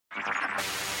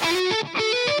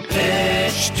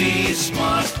HT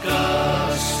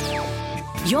Smartcast.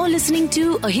 You're listening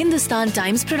to a Hindustan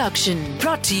Times production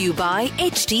brought to you by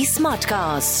HT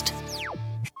Smartcast.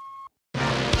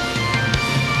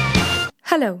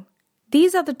 Hello,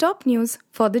 these are the top news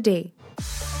for the day.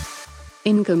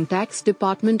 Income Tax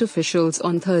Department officials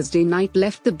on Thursday night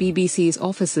left the BBC's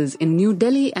offices in New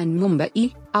Delhi and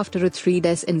Mumbai after a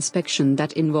 3-day inspection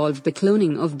that involved the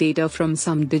cloning of data from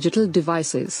some digital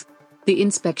devices. The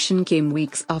inspection came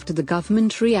weeks after the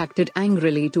government reacted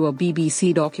angrily to a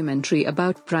BBC documentary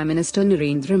about Prime Minister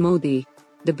Narendra Modi.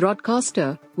 The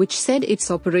broadcaster, which said its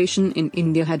operation in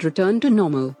India had returned to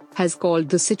normal, has called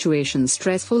the situation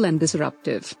stressful and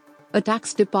disruptive. A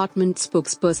tax department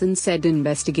spokesperson said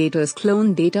investigators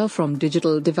cloned data from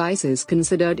digital devices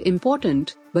considered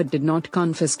important, but did not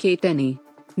confiscate any.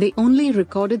 They only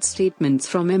recorded statements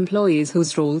from employees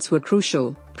whose roles were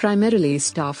crucial, primarily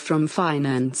staff from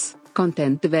finance,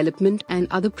 content development and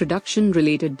other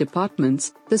production-related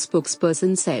departments, the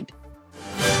spokesperson said.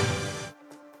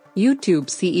 YouTube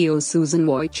CEO Susan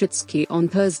Wojcicki on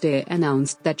Thursday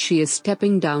announced that she is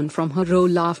stepping down from her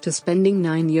role after spending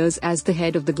 9 years as the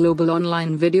head of the global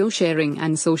online video sharing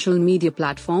and social media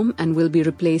platform and will be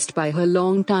replaced by her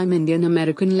longtime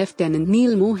Indian-American Lieutenant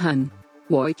Neil Mohan.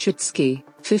 Wojcicki,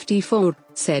 54,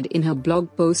 said in her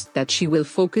blog post that she will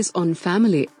focus on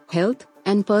family, health,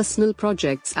 and personal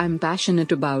projects I'm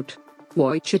passionate about.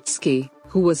 Wojcicki,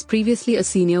 who was previously a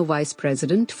senior vice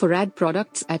president for ad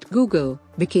products at Google,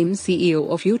 became CEO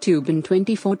of YouTube in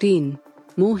 2014.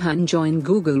 Mohan joined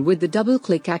Google with the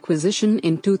DoubleClick acquisition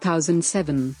in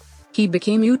 2007. He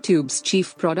became YouTube's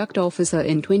chief product officer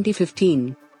in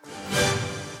 2015.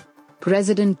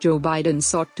 President Joe Biden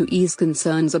sought to ease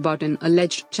concerns about an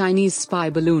alleged Chinese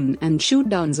spy balloon and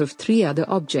shoot-downs of 3 other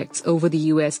objects over the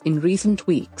U.S. in recent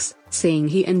weeks, saying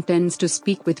he intends to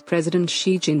speak with President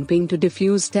Xi Jinping to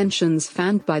diffuse tensions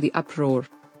fanned by the uproar.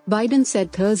 Biden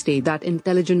said Thursday that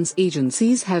intelligence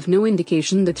agencies have no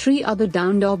indication the 3 other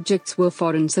downed objects were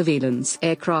foreign surveillance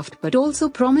aircraft, but also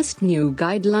promised new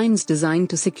guidelines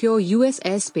designed to secure U.S.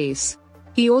 airspace.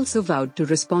 He also vowed to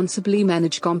responsibly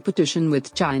manage competition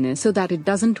with China so that it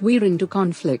doesn't veer into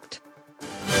conflict.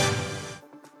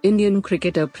 Indian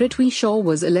cricketer Prithvi Shaw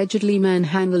was allegedly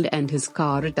manhandled and his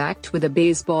car attacked with a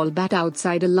baseball bat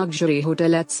outside a luxury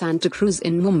hotel at Santa Cruz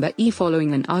in Mumbai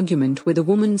following an argument with a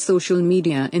woman social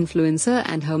media influencer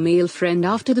and her male friend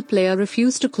after the player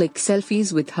refused to click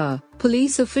selfies with her,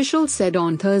 police officials said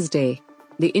on Thursday.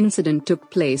 The incident took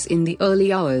place in the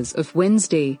early hours of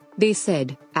Wednesday, they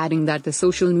said, adding that the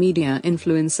social media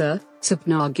influencer,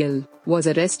 Sapna Gill, was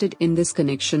arrested in this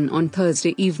connection on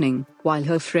Thursday evening, while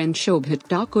her friend Shobhit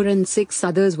Thakur and 6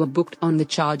 others were booked on the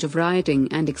charge of rioting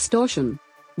and extortion.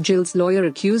 Gill's lawyer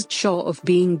accused Shaw of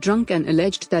being drunk and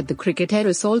alleged that the cricketer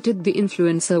assaulted the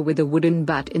influencer with a wooden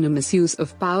bat in a misuse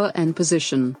of power and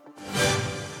position.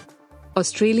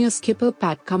 Australia skipper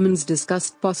Pat Cummins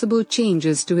discussed possible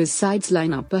changes to his side's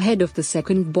lineup ahead of the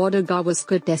second Border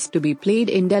Gavaskar Test to be played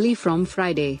in Delhi from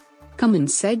Friday.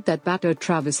 Cummins said that batter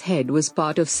Travis Head was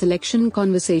part of selection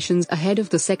conversations ahead of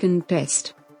the second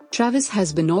Test. Travis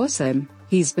has been awesome,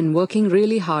 he's been working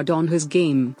really hard on his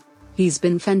game. He's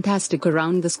been fantastic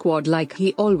around the squad like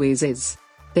he always is.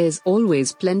 There's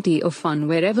always plenty of fun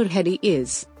wherever Heady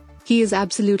is. He is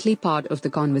absolutely part of the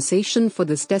conversation for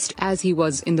this test as he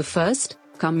was in the first,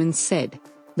 Cummins said.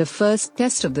 The first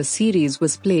test of the series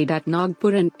was played at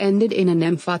Nagpur and ended in an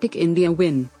emphatic India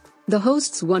win. The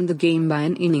hosts won the game by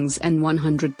an innings and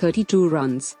 132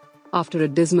 runs. After a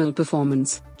dismal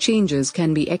performance, changes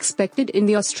can be expected in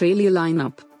the Australia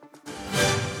lineup.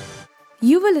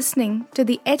 You were listening to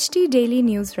the HT Daily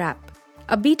News Wrap,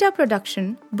 a beta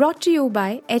production brought to you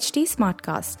by HT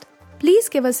Smartcast. Please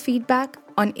give us feedback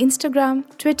on Instagram,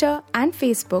 Twitter and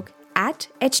Facebook at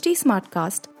HT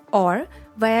Smartcast or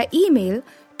via email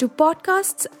to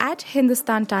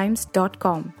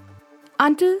podcasts@hindustantimes.com.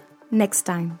 Until next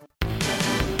time.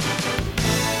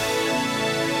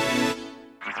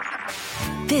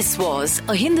 This was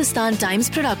a Hindustan Times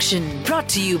production brought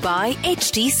to you by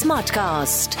HT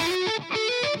Smartcast.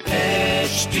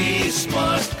 HT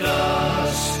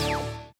Smartcast.